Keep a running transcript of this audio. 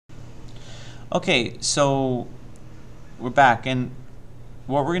Okay, so we're back, and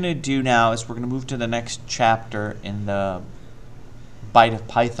what we're going to do now is we're going to move to the next chapter in the Byte of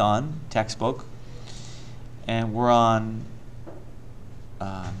Python textbook, and we're on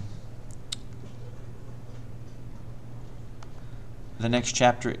the next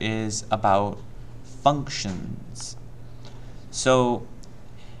chapter is about functions. So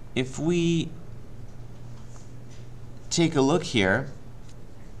if we take a look here,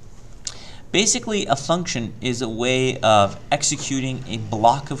 basically a function is a way of executing a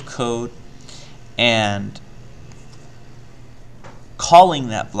block of code and calling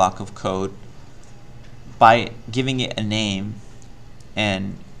that block of code by giving it a name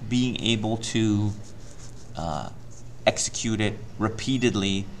and being able to execute it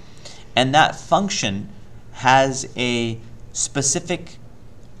repeatedly, and that function has a specific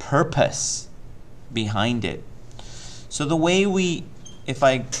purpose behind it. So the way we, if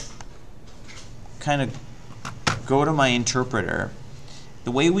I kind of go to my interpreter,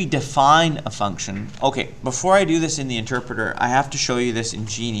 the way we define a function, okay, before I do this in the interpreter, I have to show you this in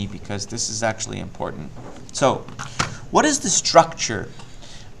Genie because this is actually important. So what is the structure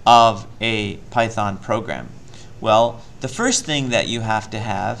of a Python program? Well, the first thing that you have to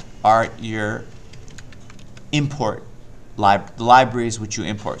have are your import libraries which you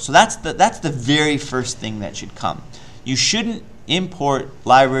import. So that's the very first thing that should come. You shouldn't import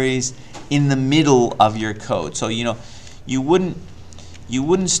libraries in the middle of your code. So you wouldn't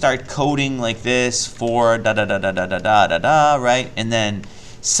start coding like this for da da da da da da da da da, right? And then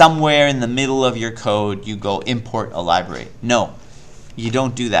somewhere in the middle of your code you go import a library. No, you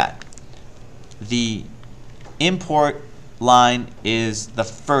don't do that. The import line is the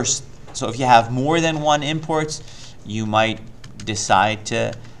first. So if you have more than one imports, you might decide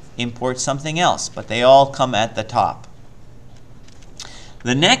to import something else, but they all come at the top.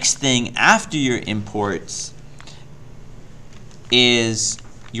 The next thing after your imports is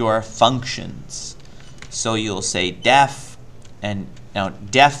your functions. So you'll say def, and now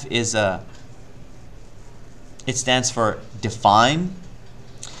def is it stands for define,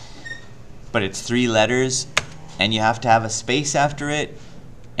 but it's 3 letters, and you have to have a space after it,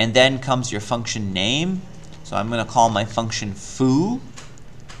 and then comes your function name. So I'm going to call my function foo,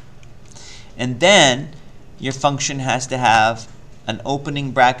 and then your function has to have an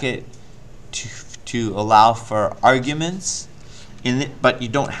opening bracket to allow for arguments, but you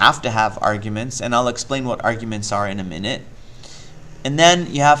don't have to have arguments, and I'll explain what arguments are in a minute. And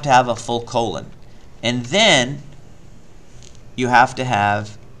then you have to have a full colon, and then you have to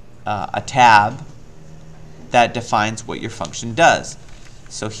have a tab that defines what your function does.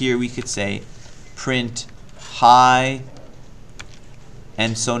 So here we could say print hi,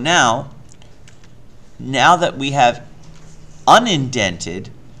 and so now that we have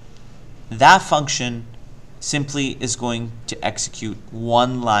unindented, that function simply is going to execute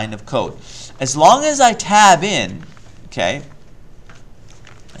one line of code. As long as I tab in, okay,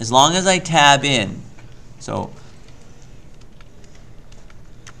 as long as I tab in, so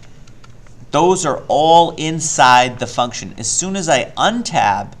those are all inside the function. As soon as I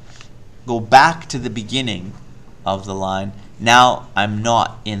untab, go back to the beginning of the line, now I'm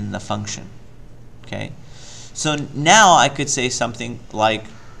not in the function. Okay? So now I could say something like,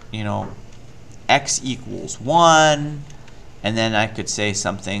 x equals 1, and then I could say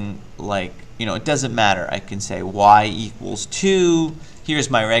something like, it doesn't matter. I can say y equals 2. Here's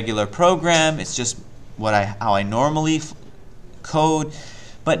my regular program. It's just how I normally code.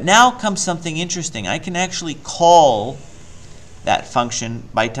 But now comes something interesting. I can actually call that function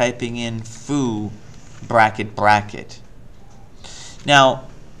by typing in foo bracket bracket. Now,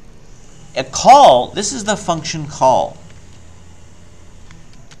 a call, this is the function call.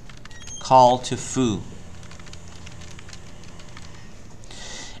 Call to foo.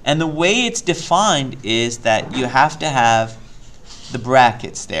 And the way it's defined is that you have to have the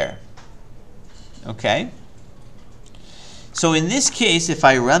brackets there. Okay? So in this case, if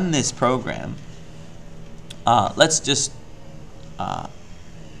I run this program, let's just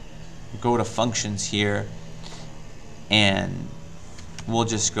go to functions here, and we'll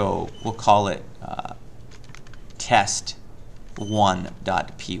call it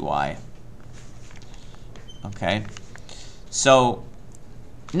test1.py. Okay? So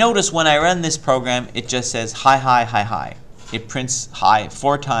notice when I run this program, it just says hi, hi, hi, hi. It prints hi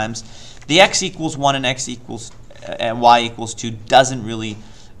 4 times. The x equals 1 and and y equals 2 doesn't really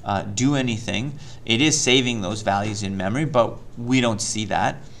do anything. It is saving those values in memory, but we don't see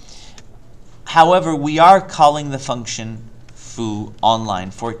that. However, we are calling the function foo on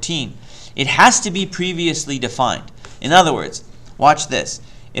line 14. It has to be previously defined. In other words, watch this.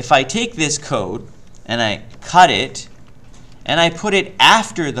 if I take this code and I cut it and I put it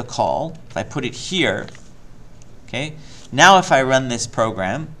after the call, if I put it here, okay, now if I run this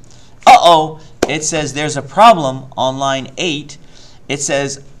program, it says there's a problem on line 8. It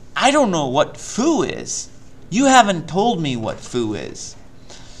says, I don't know what foo is. You haven't told me what foo is.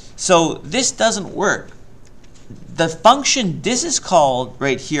 So this doesn't work. The function, this is called,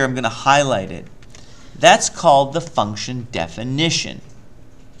 right here, I'm going to highlight it. That's called the function definition.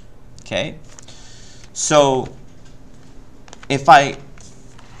 Okay? So if I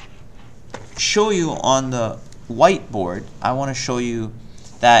show you on the whiteboard, I want to show you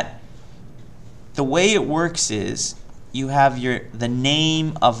that the way it works is you have the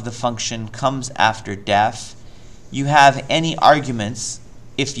name of the function comes after def. You have any arguments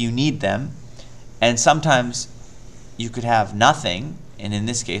if you need them, and sometimes you could have nothing, and in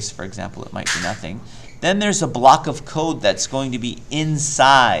this case, for example, it might be nothing. Then there's a block of code that's going to be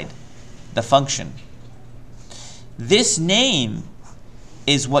inside the function. This name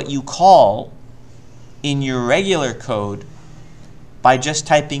is what you call in your regular code by just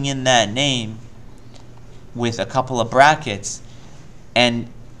typing in that name with a couple of brackets, and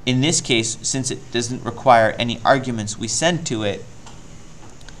in this case, since it doesn't require any arguments we send to it,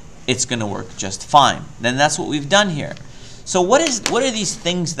 it's going to work just fine. Then that's what we've done here. So what are these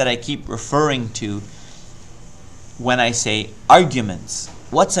things that I keep referring to when I say arguments?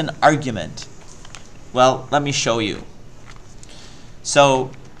 What's an argument? Well, let me show you.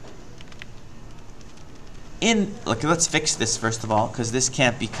 So let's fix this first of all, because this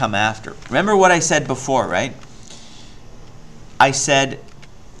can't become after. Remember what I said before, right? I said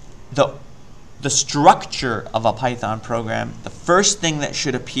the structure of a Python program, the first thing that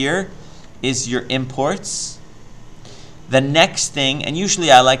should appear is your imports. The next thing, and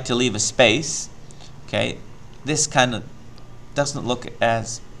usually I like to leave a space, okay? This kind of doesn't look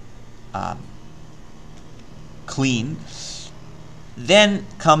as clean. Then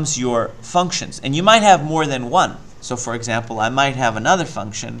comes your functions, and you might have more than one. So for example, I might have another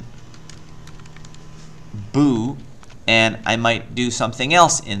function, boo, and I might do something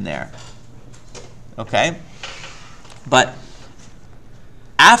else in there. Okay? But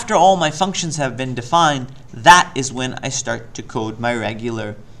after all my functions have been defined, that is when I start to code my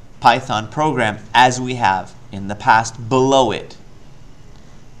regular Python program as we have in the past below it.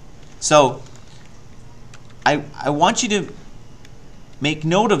 So I want you to make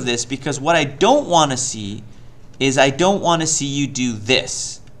note of this, because what I don't want to see is I don't want to see you do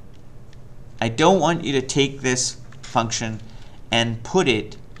this. I don't want you to take this function and put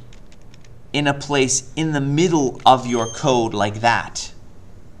it in a place in the middle of your code like that.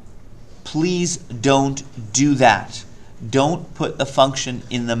 Please don't do that. Don't put the function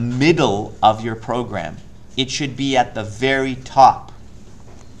in the middle of your program. It should be at the very top,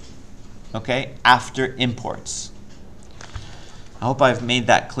 okay, after imports. I hope I've made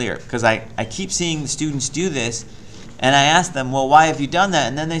that clear, because I keep seeing students do this, and I ask them, well, why have you done that?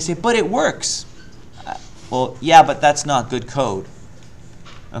 And then they say, but it works. Well, yeah, but that's not good code.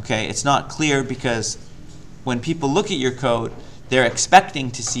 Okay, it's not clear, because when people look at your code, they're expecting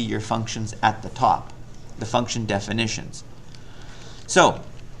to see your functions at the top, the function definitions. So,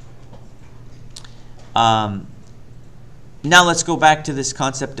 now let's go back to this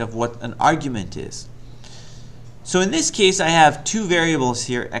concept of what an argument is. So in this case, I have two variables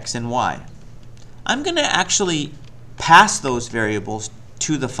here, x and y. I'm going to actually pass those variables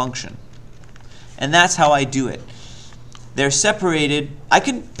to the function. And that's how I do it. They're separated. I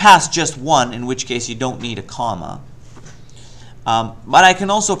can pass just one, in which case you don't need a comma. But I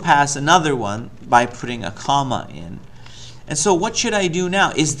can also pass another one by putting a comma in. And so what should I do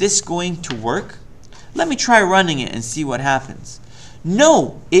now? Is this going to work? Let me try running it and see what happens.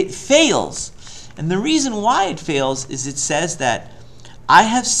 No, it fails. And the reason why it fails is it says that I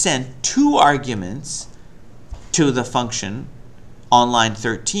have sent two arguments to the function on line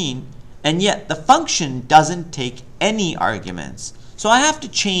 13, and yet the function doesn't take any arguments. So I have to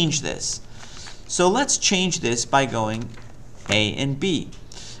change this. So let's change this by going A and B.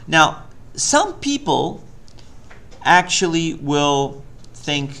 Now, some people actually will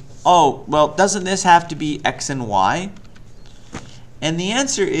think, oh, well, doesn't this have to be x and y? And the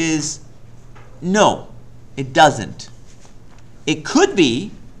answer is no, it doesn't. It could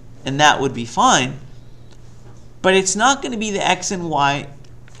be, and that would be fine, but it's not going to be the x and y.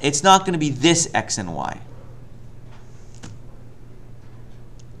 It's not going to be this x and y.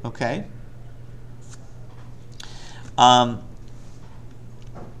 Okay?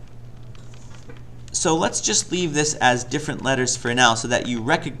 So let's just leave this as different letters for now so that you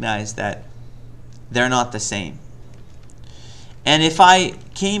recognize that they're not the same. And if I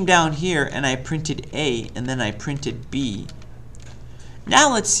came down here and I printed A and then I printed B,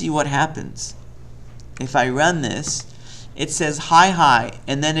 now let's see what happens. If I run this, it says hi hi,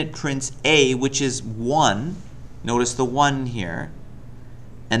 and then it prints A, which is 1. Notice the 1 here.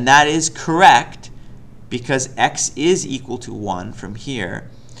 And that is correct because x is equal to 1 from here.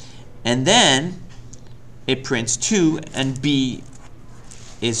 And then it prints 2, and B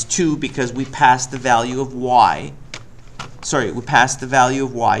is 2 because we passed the value of y. Sorry, we passed the value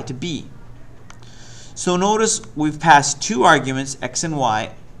of y to B. So notice we've passed 2 arguments, x and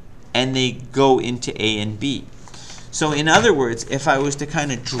y, and they go into A and B. So in other words, if I was to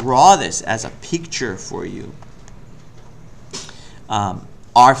kind of draw this as a picture for you,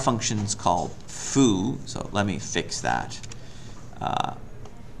 our function is called foo. So let me fix that.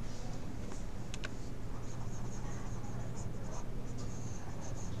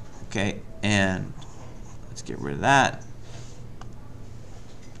 Okay, and let's get rid of that.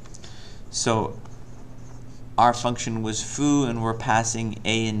 So our function was foo, and we're passing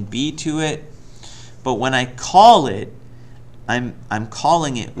A and B to it. But when I call it, I'm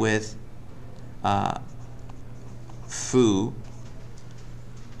calling it with foo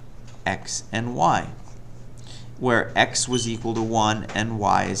x and y, where x was equal to 1 and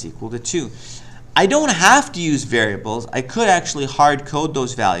y is equal to 2. I don't have to use variables. I could actually hard code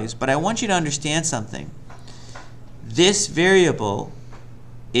those values, but I want you to understand something. This variable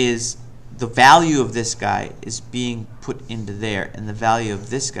is, the value of this guy is being put into there, and the value of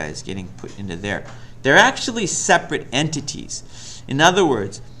this guy is getting put into there. They're actually separate entities. In other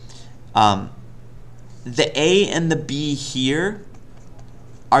words, the A and the B here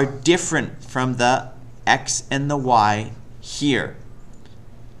are different from the x and the y here.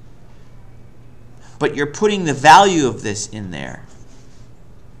 But you're putting the value of this in there.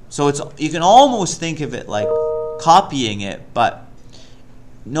 So it's, you can almost think of it like copying it, but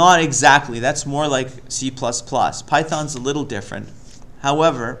not exactly. That's more like C++. Python's a little different.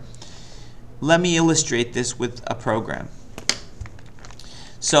 However, let me illustrate this with a program.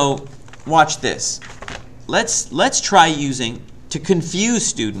 So watch this. Let's try using, to confuse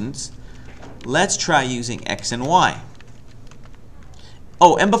students, let's try using x and y.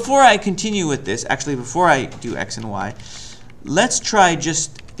 Oh, and before I continue with this, actually before I do x and y, let's try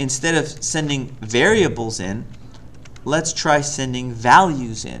just, instead of sending variables in, let's try sending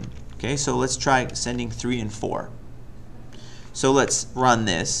values in. Okay, so let's try sending 3 and 4. So let's run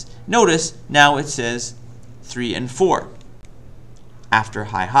this. Notice now it says 3 and 4 after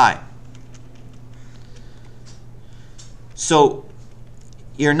hi hi. So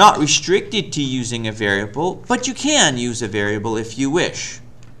you're not restricted to using a variable, but you can use a variable if you wish.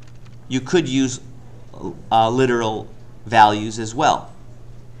 You could use literal values as well.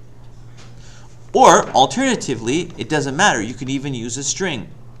 Or alternatively, it doesn't matter. You could even use a string.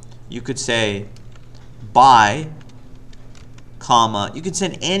 You could say by, comma. You could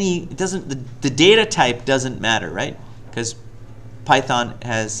send any, it doesn't, the data type doesn't matter, right? Because Python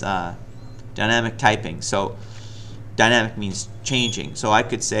has dynamic typing. So dynamic means changing. So I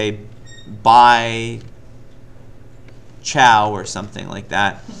could say by chow or something like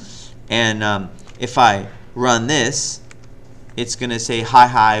that. And if I run this, it's going to say hi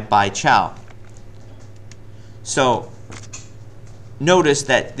hi by chow. So notice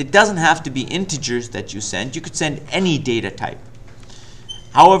that it doesn't have to be integers that you send. You could send any data type.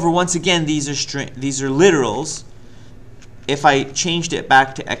 However, once again, these are literals. If I changed it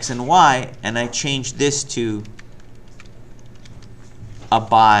back to x and y, and I changed this to a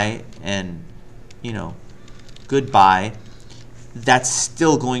bye and, you know, goodbye, that's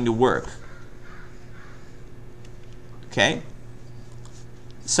still going to work. Okay?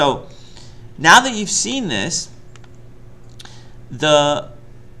 So now that you've seen this, the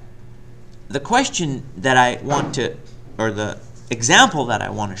question that I want to, or the example that I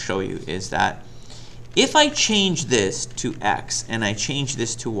want to show you is that if I change this to x and I change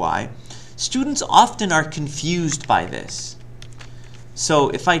this to y, students often are confused by this. So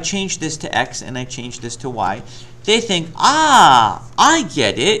if I change this to x and I change this to y, they think, ah, I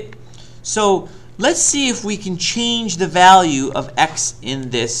get it. So let's see if we can change the value of x in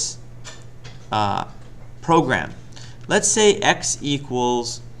this program. Let's say x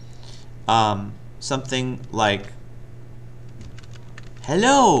equals something like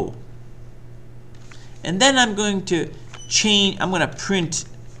hello. And then I'm going to change, I'm going to print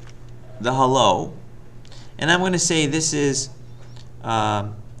the hello. And I'm going to say this is,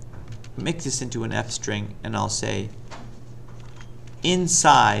 make this into an F string, and I'll say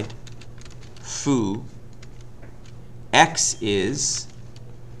inside foo x is,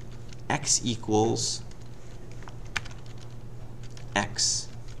 x equals x.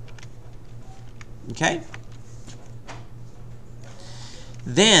 Okay?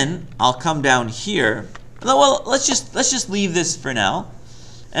 Then I'll come down here. Well, let's just leave this for now,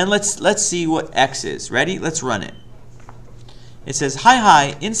 and let's see what x is. Ready? Let's run it. It says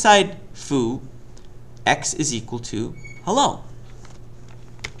hi inside foo, x is equal to hello.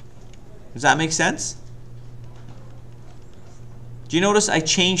 Does that make sense? Do you notice I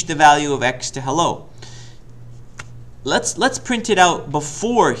changed the value of x to hello? Let's print it out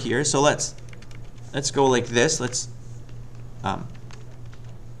before here. So let's go like this. Let's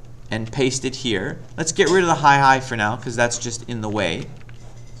and paste it here. Let's get rid of the hi for now because that's just in the way.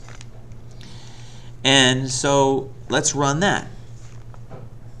 And so let's run that.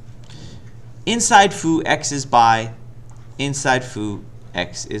 Inside foo, x is bye. Inside foo,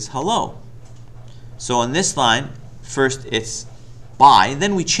 x is hello. So on this line, first it's bye,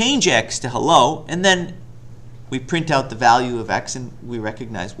 then we change x to hello, and then we print out the value of x and we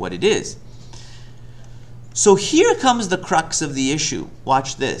recognize what it is. So here comes the crux of the issue.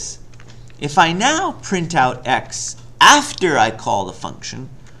 Watch this. If I now print out x after I call the function,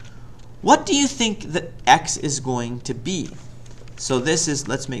 what do you think that x is going to be? So this is,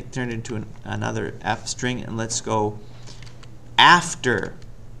 let's turn it into another f string, and let's go after,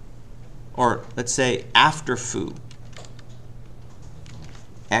 or let's say after foo,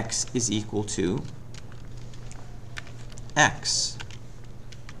 x is equal to x.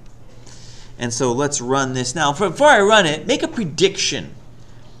 And so let's run this now. Before I run it, make a prediction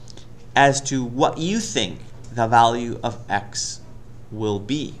as to what you think the value of x will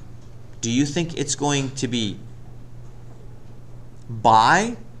be. Do you think it's going to be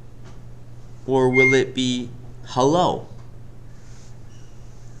bye, or will it be hello?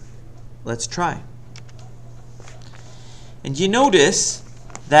 Let's try. And you notice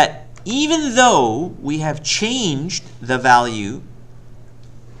that even though we have changed the value,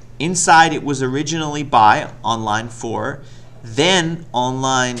 inside it was originally bye on line 4, then on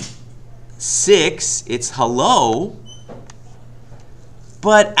line 6 it's hello,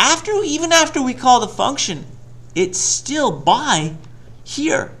 but even after we call the function, it's still bye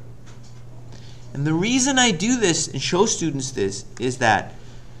here. And the reason I do this and show students this is that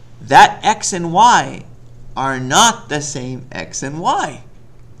x and y are not the same x and y.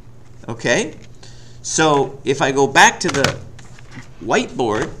 Okay? So if I go back to the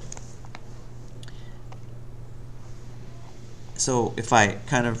whiteboard, so if I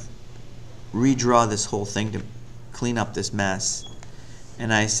kind of redraw this whole thing to clean up this mess,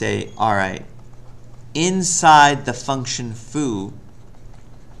 and I say, all right, inside the function foo,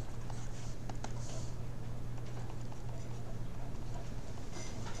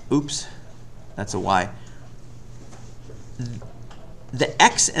 oops, that's a y. The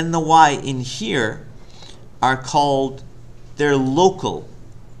x and the y in here are called, they're local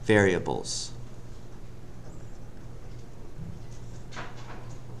variables.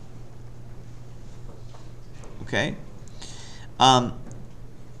 Okay?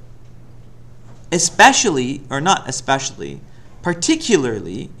 Especially, or not especially,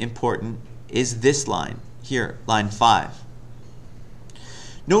 particularly important is this line here, line 5.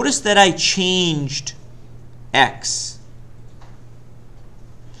 Notice that I changed x.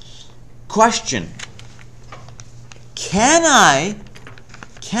 Question: Can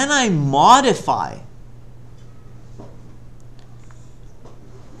I modify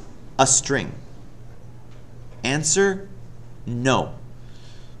a string? Answer: no.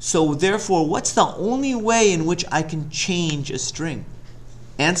 So therefore, what's the only way in which I can change a string?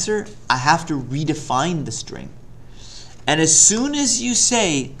 Answer: I have to redefine the string. And as soon as you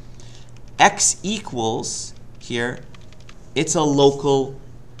say x equals here, it's a local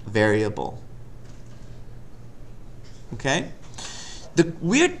variable. Okay? The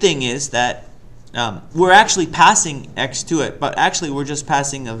weird thing is that we're actually passing x to it, but actually we're just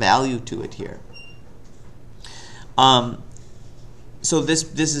passing a value to it here. So this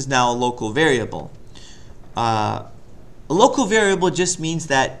is now a local variable. A local variable just means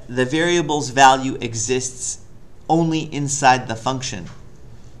that the variable's value exists only inside the function.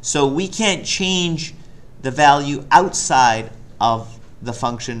 So we can't change the value outside of the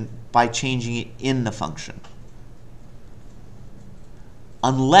function by changing it in the function,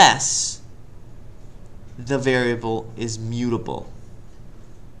 unless the variable is mutable.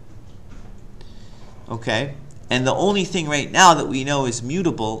 Okay? And the only thing right now that we know is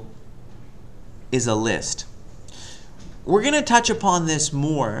mutable is a list. We're going to touch upon this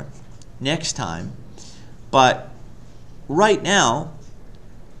more next time, but right now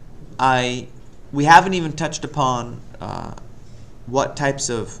we haven't even touched upon what types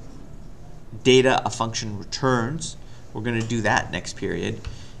of data a function returns. We're going to do that next period.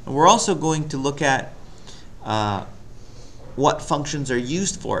 And we're also going to look at what functions are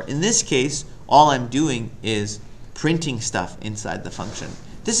used for. In this case, all I'm doing is printing stuff inside the function.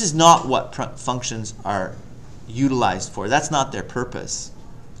 This is not what functions are utilized for. That's not their purpose.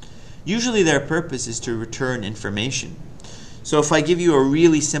 Usually their purpose is to return information. So if I give you a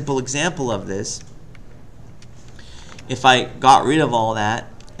really simple example of this, if I got rid of all that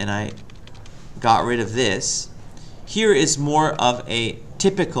and I got rid of this, here is more of a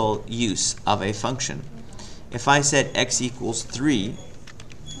typical use of a function. If I said x equals 3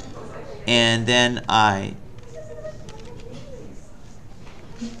 and then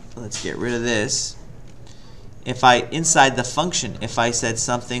let's get rid of this. If I, inside the function, if I said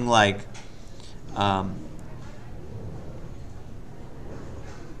something like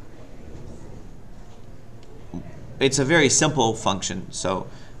it's a very simple function, so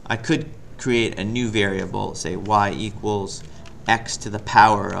I could create a new variable, say y equals x to the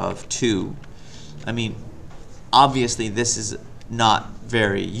power of 2. I mean, obviously this is not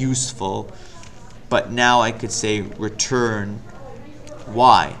very useful, but now I could say return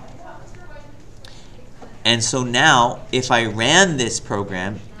y. And so now, if I ran this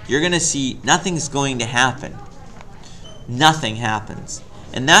program, you're going to see nothing's going to happen. Nothing happens.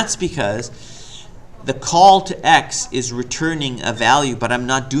 And that's because the call to x is returning a value, but I'm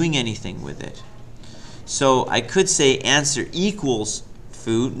not doing anything with it. So I could say answer equals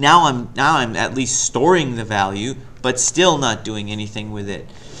foo. Now I'm at least storing the value, but still not doing anything with it.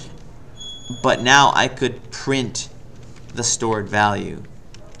 But now I could print the stored value.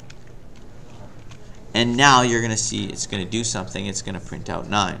 And now you're going to see it's going to do something. It's going to print out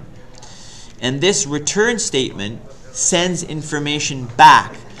 9. And this return statement sends information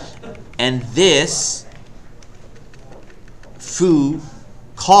back. And this foo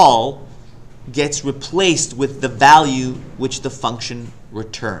call gets replaced with the value which the function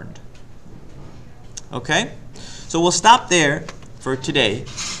returned. Okay? So we'll stop there for today,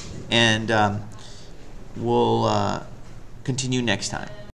 and we'll continue next time.